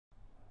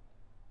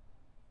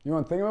You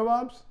want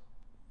thingamabobs?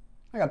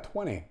 I got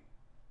 20.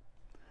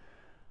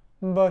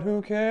 But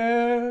who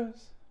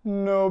cares?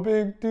 No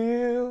big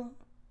deal.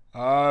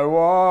 I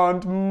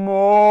want more.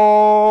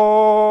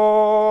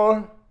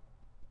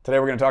 Today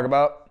we're going to talk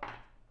about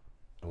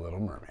The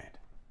Little Mermaid.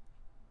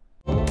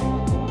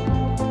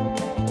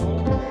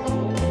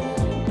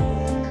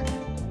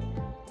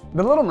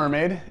 The Little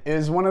Mermaid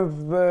is one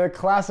of the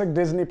classic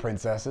Disney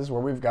princesses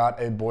where we've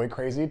got a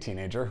boy-crazy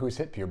teenager who's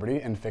hit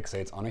puberty and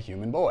fixates on a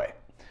human boy.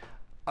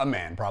 A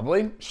man,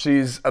 probably.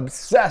 She's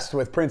obsessed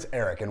with Prince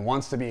Eric and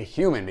wants to be a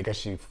human because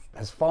she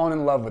has fallen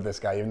in love with this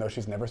guy even though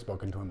she's never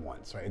spoken to him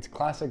once, right? It's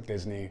classic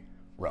Disney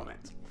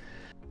romance.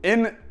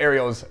 In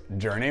Ariel's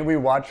journey, we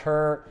watch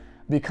her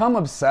become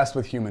obsessed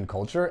with human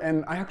culture,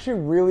 and I actually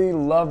really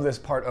love this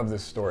part of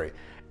this story.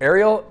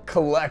 Ariel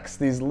collects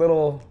these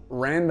little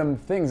random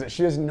things that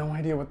she has no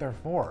idea what they're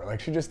for.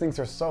 Like, she just thinks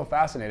they're so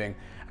fascinating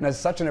and has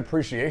such an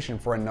appreciation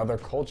for another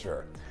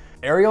culture.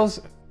 Ariel's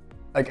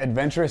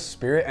adventurous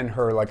spirit and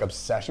her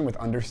obsession with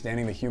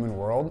understanding the human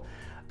world,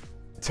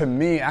 to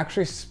me,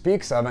 actually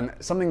speaks of, and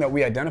something that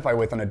we identify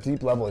with on a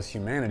deep level as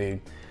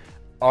humanity,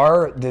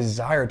 our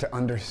desire to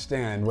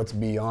understand what's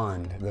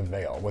beyond the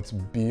veil, what's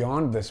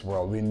beyond this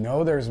world. We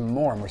know there's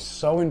more, and we're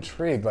so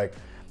intrigued.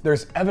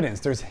 There's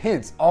evidence, there's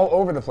hints all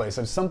over the place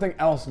of something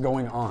else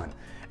going on.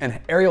 And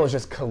Ariel is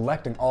just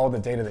collecting all the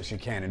data that she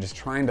can and just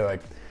trying to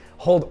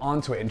hold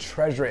on to it and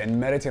treasure it and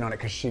meditate on it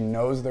because she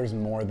knows there's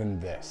more than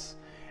this.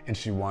 And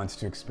she wants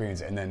to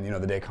experience it. And then,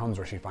 the day comes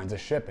where she finds a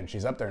ship and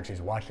she's up there and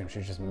she's watching,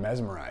 she's just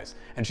mesmerized.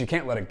 And she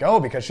can't let it go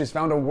because she's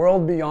found a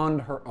world beyond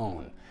her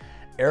own.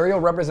 Ariel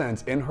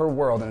represents in her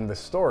world and in the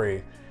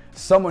story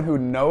someone who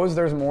knows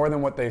there's more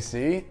than what they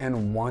see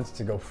and wants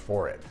to go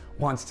for it,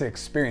 wants to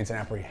experience and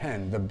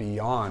apprehend the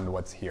beyond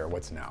what's here,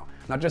 what's now.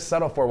 Not just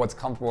settle for what's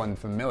comfortable and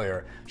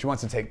familiar. She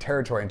wants to take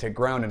territory and take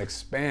ground and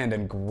expand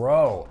and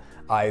grow.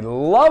 I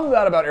love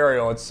that about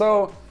Ariel. It's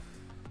so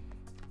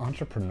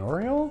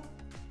entrepreneurial.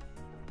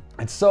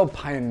 It's so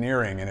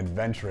pioneering and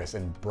adventurous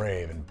and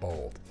brave and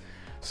bold.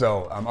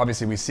 So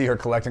obviously we see her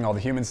collecting all the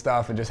human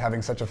stuff and just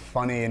having such a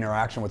funny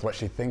interaction with what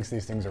she thinks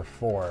these things are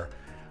for.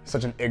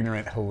 Such an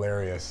ignorant,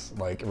 hilarious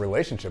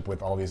relationship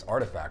with all these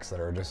artifacts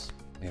that are just,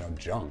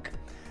 junk.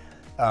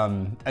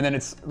 And then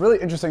it's really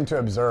interesting to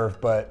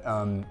observe, but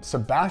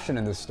Sebastian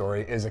in this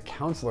story is a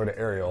counselor to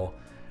Ariel.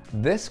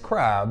 This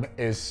crab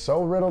is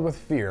so riddled with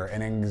fear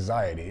and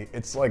anxiety.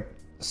 It's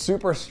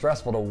super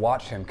stressful to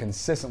watch him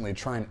consistently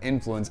try and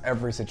influence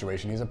every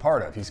situation he's a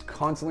part of. He's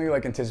constantly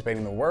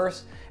anticipating the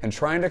worst and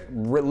trying to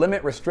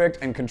limit, restrict,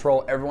 and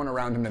control everyone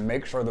around him to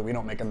make sure that we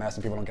don't make a mess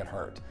and people don't get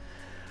hurt.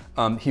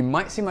 He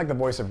might seem like the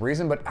voice of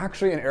reason, but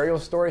actually in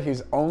Ariel's story,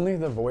 he's only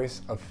the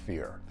voice of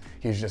fear.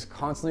 He's just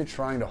constantly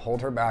trying to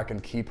hold her back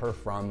and keep her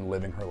from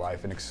living her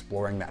life and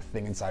exploring that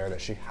thing inside her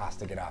that she has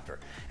to get after.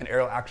 And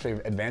Ariel actually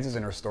advances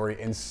in her story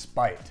in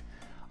spite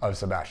of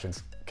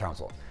Sebastian's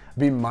counsel.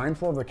 Be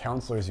mindful of the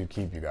counselors you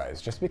keep, you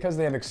guys. Just because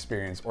they have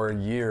experience or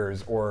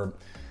years or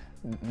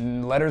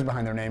letters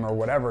behind their name or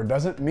whatever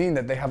doesn't mean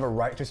that they have a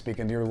right to speak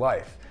into your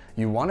life.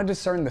 You want to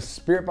discern the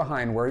spirit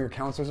behind where your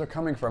counselors are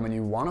coming from, and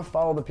you want to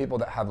follow the people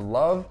that have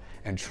love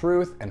and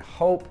truth and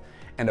hope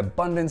and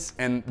abundance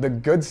and the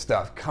good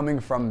stuff coming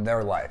from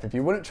their life. If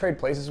you wouldn't trade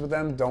places with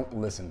them, don't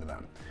listen to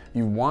them.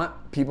 You want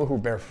people who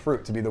bear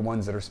fruit to be the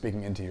ones that are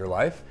speaking into your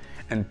life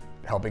and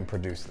helping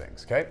produce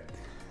things, okay?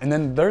 And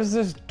then there's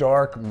this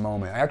dark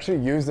moment. I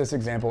actually use this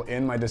example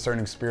in my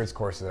Discerning Spirits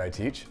course that I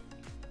teach,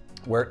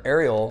 where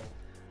Ariel,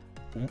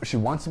 she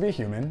wants to be a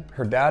human.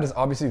 Her dad is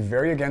obviously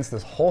very against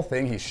this whole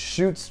thing. He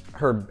shoots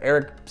her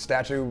Eric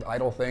statue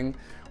idol thing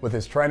with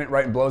his trident,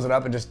 right, and blows it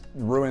up and just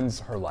ruins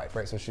her life,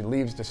 right? So she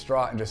leaves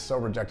distraught and just so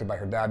rejected by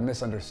her dad,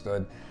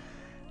 misunderstood.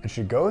 And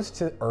she goes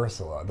to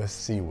Ursula, the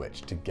sea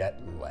witch, to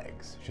get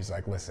legs. She's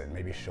like, listen,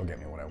 maybe she'll get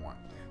me what I want.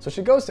 So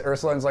she goes to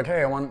Ursula and is like,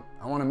 hey, I want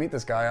to meet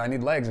this guy. I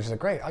need legs. And she's like,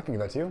 great, I can give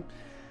that to you.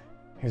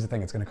 Here's the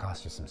thing, it's gonna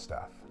cost you some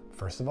stuff.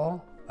 First of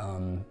all,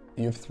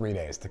 you have 3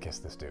 days to kiss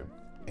this dude.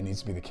 It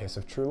needs to be the kiss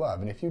of true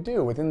love. And if you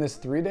do within this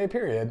 3-day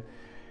period,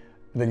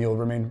 then you'll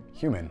remain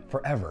human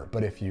forever.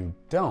 But if you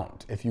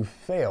don't, if you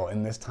fail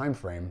in this time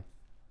frame,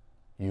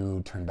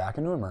 you turn back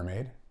into a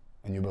mermaid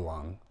and you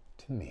belong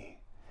to me.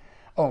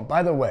 Oh,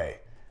 by the way,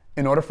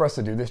 in order for us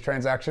to do this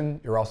transaction,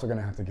 you're also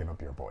gonna have to give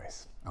up your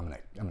voice. I'm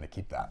gonna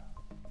keep that.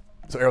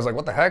 So Ariel's like,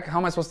 what the heck? How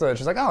am I supposed to?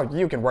 She's like, oh,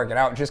 you can work it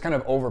out. And she just kind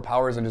of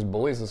overpowers and just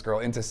bullies this girl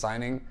into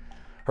signing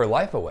her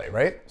life away,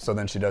 right? So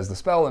then she does the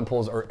spell and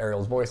pulls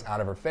Ariel's voice out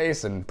of her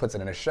face and puts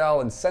it in a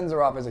shell and sends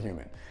her off as a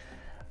human.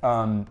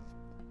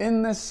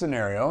 In this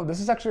scenario, this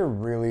is actually a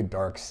really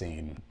dark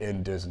scene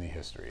in Disney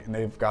history, and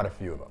they've got a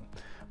few of them.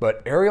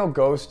 But Ariel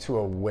goes to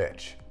a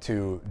witch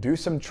to do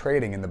some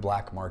trading in the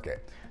black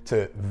market,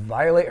 to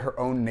violate her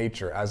own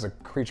nature as a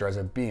creature, as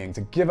a being,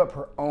 to give up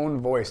her own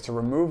voice, to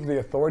remove the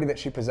authority that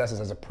she possesses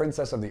as a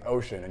princess of the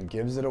ocean and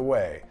gives it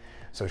away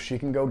so she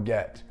can go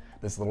get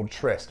this little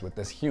tryst with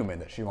this human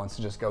that she wants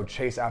to just go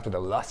chase after the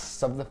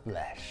lusts of the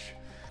flesh.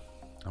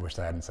 I wish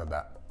I hadn't said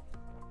that.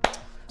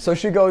 So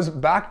she goes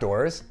back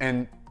doors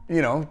and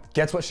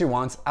gets what she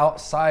wants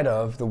outside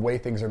of the way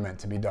things are meant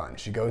to be done.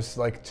 She goes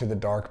like to the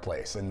dark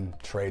place and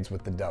trades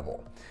with the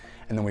devil.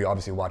 And then we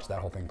obviously watch that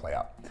whole thing play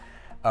out.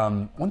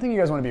 One thing you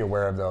guys want to be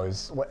aware of though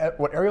is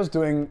what Ariel's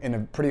doing in a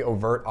pretty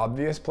overt,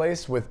 obvious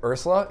place with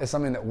Ursula is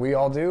something that we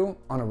all do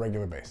on a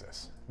regular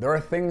basis. There are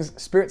things,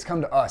 spirits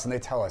come to us and they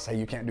tell us, hey,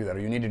 you can't do that, or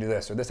you need to do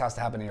this, or this has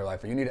to happen in your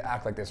life, or you need to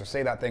act like this, or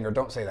say that thing, or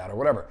don't say that, or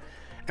whatever.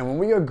 And when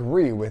we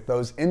agree with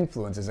those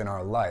influences in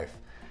our life,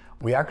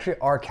 we actually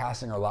are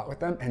casting our lot with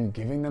them and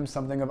giving them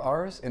something of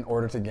ours in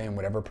order to gain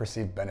whatever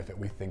perceived benefit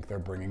we think they're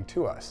bringing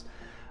to us.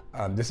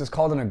 This is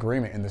called an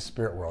agreement in the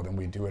spirit world, and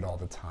we do it all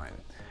the time.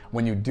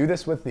 When you do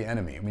this with the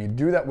enemy, when you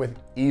do that with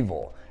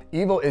evil,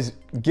 evil is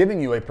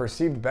giving you a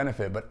perceived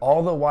benefit, but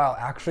all the while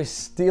actually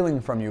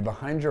stealing from you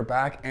behind your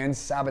back and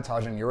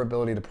sabotaging your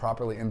ability to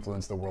properly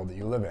influence the world that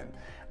you live in.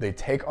 They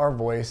take our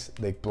voice,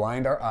 they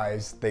blind our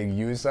eyes, they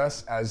use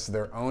us as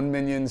their own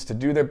minions to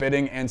do their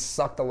bidding and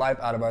suck the life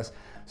out of us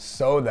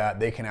so that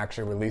they can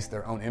actually release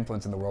their own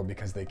influence in the world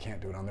because they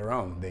can't do it on their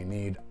own. They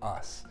need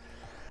us.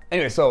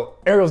 Anyway, so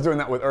Ariel's doing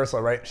that with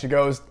Ursula, right? She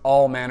goes,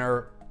 all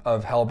manner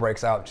of hell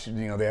breaks out.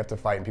 They have to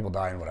fight and people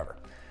die and whatever.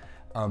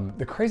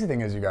 The crazy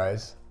thing is, you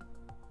guys,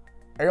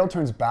 Ariel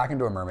turns back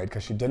into a mermaid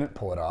because she didn't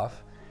pull it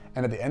off.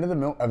 And at the end of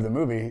the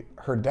movie,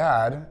 her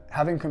dad,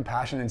 having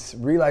compassion and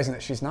realizing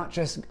that she's not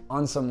just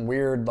on some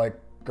weird like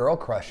girl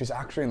crush, she's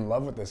actually in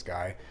love with this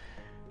guy,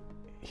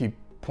 he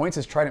points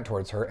his trident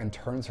towards her and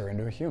turns her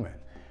into a human.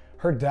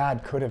 Her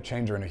dad could have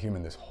changed her into a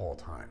human this whole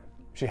time.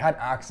 She had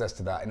access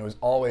to that and it was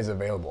always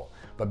available.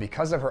 But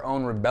because of her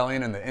own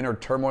rebellion and the inner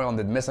turmoil and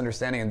the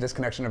misunderstanding and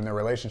disconnection of their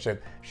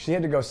relationship, she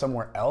had to go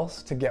somewhere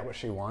else to get what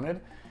she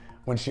wanted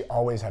when she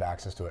always had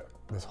access to it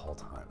this whole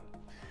time.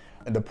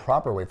 And the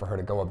proper way for her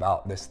to go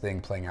about this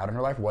thing playing out in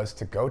her life was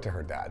to go to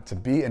her dad, to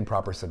be in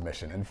proper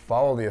submission and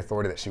follow the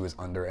authority that she was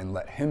under and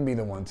let him be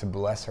the one to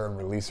bless her and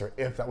release her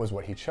if that was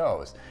what he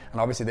chose. And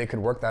obviously they could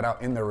work that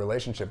out in their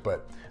relationship,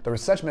 but there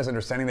was such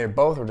misunderstanding. They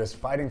both were just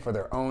fighting for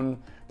their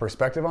own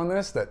perspective on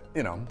this that,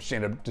 she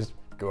ended up just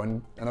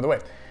going another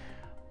way.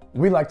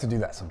 We like to do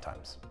that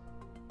sometimes.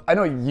 I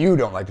know you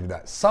don't like to do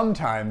that.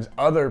 Sometimes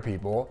other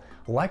people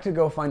like to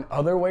go find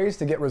other ways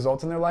to get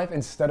results in their life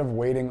instead of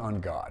waiting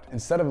on God,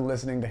 instead of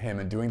listening to him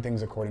and doing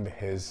things according to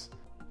his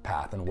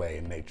path and way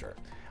and nature.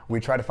 We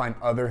try to find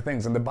other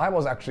things, and the Bible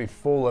is actually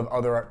full of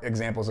other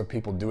examples of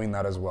people doing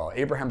that as well.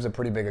 Abraham's a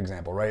pretty big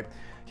example, right?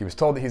 He was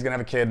told that he's gonna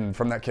have a kid, and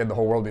from that kid the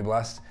whole world will be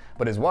blessed,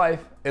 but his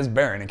wife is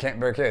barren and can't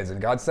bear kids,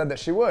 and God said that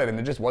she would, and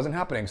it just wasn't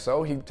happening,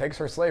 so he takes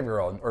her slave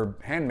girl or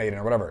handmaiden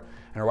or whatever,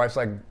 and her wife's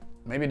like,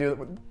 maybe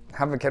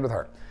have a kid with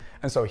her.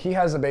 And so he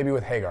has a baby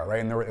with Hagar,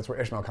 right? And that's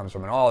where Ishmael comes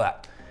from and all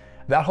that.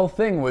 That whole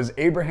thing was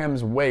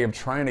Abraham's way of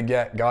trying to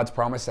get God's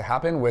promise to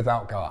happen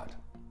without God.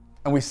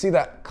 And we see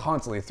that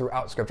constantly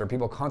throughout Scripture.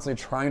 People constantly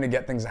trying to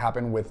get things to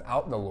happen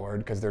without the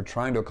Lord because they're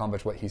trying to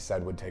accomplish what he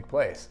said would take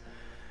place.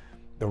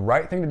 The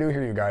right thing to do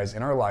here, you guys,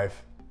 in our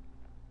life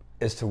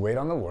is to wait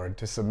on the Lord,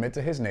 to submit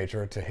to his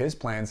nature, to his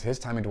plans, his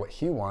timing, to what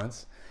he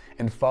wants,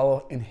 and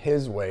follow in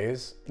his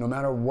ways, no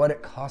matter what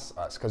it costs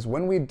us. Because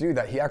when we do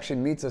that, he actually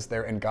meets us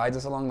there and guides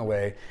us along the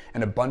way,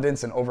 and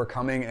abundance and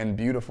overcoming and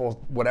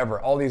beautiful,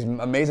 whatever, all these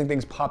amazing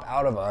things pop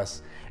out of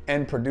us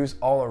and produce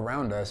all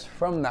around us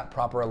from that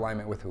proper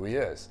alignment with who he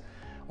is.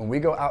 When we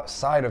go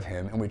outside of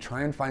him and we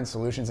try and find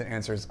solutions and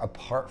answers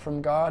apart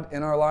from God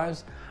in our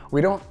lives,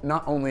 we don't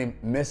not only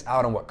miss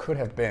out on what could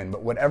have been,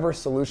 but whatever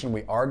solution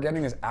we are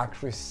getting is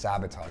actually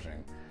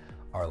sabotaging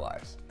our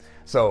lives.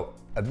 So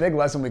a big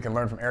lesson we can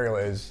learn from Ariel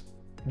is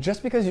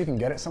just because you can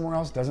get it somewhere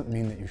else doesn't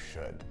mean that you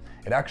should.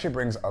 It actually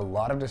brings a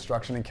lot of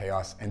destruction and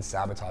chaos and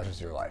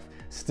sabotages your life,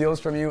 steals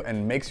from you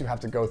and makes you have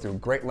to go through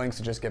great lengths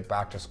to just get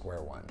back to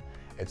square one.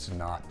 It's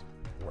not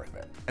worth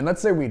it. And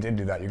let's say we did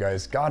do that, you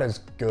guys. God is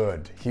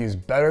good. He's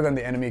better than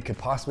the enemy could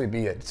possibly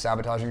be at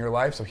sabotaging your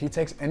life. So he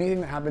takes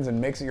anything that happens and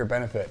makes it your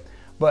benefit.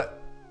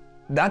 But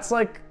that's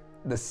like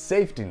the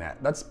safety net.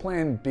 That's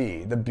plan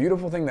B. The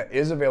beautiful thing that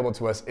is available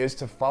to us is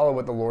to follow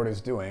what the Lord is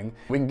doing.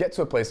 We can get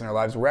to a place in our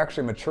lives where we're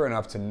actually mature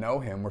enough to know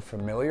him. We're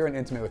familiar and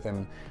intimate with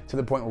him to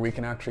the point where we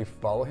can actually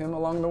follow him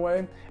along the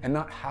way and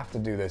not have to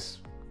do this,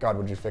 God,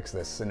 would you fix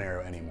this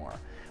scenario anymore.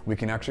 We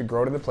can actually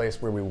grow to the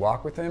place where we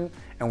walk with him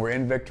and we're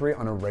in victory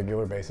on a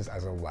regular basis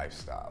as a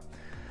lifestyle.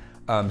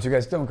 So you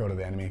guys, don't go to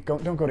the enemy.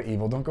 Don't go to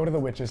evil. Don't go to the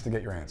witches to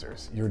get your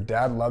answers. Your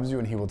dad loves you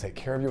and he will take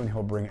care of you and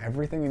he'll bring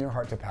everything in your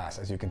heart to pass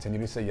as you continue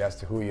to say yes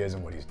to who he is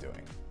and what he's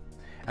doing.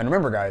 And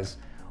remember, guys,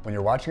 when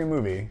you're watching a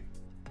movie,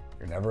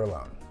 you're never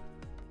alone.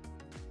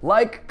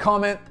 Like,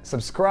 comment,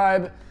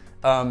 subscribe,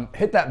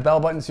 hit that bell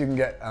button so you can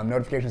get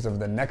notifications of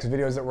the next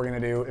videos that we're gonna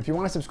do. If you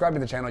wanna subscribe to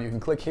the channel, you can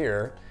click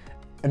here.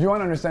 If you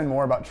wanna understand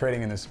more about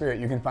trading in the spirit,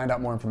 you can find out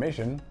more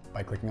information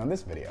by clicking on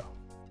this video.